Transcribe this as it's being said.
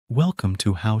Welcome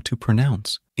to How to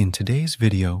Pronounce. In today's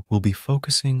video, we'll be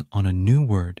focusing on a new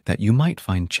word that you might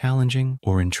find challenging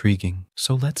or intriguing.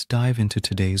 So let's dive into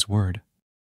today's word.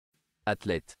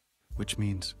 Athlète. Which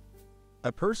means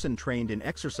a person trained in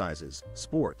exercises,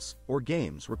 sports, or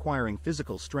games requiring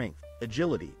physical strength,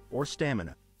 agility, or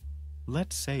stamina.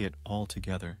 let's say it all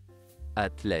together.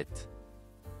 Athlète.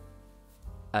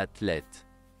 Athlète.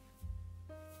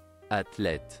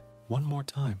 Athlète. One more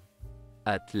time.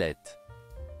 Athlète.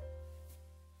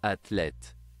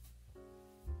 Athlète.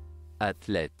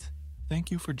 Athlète. Thank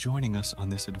you for joining us on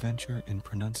this adventure in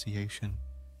pronunciation.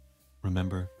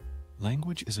 Remember,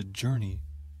 language is a journey,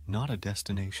 not a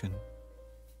destination.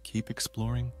 Keep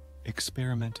exploring,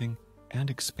 experimenting,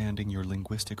 and expanding your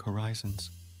linguistic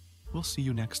horizons. We'll see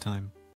you next time.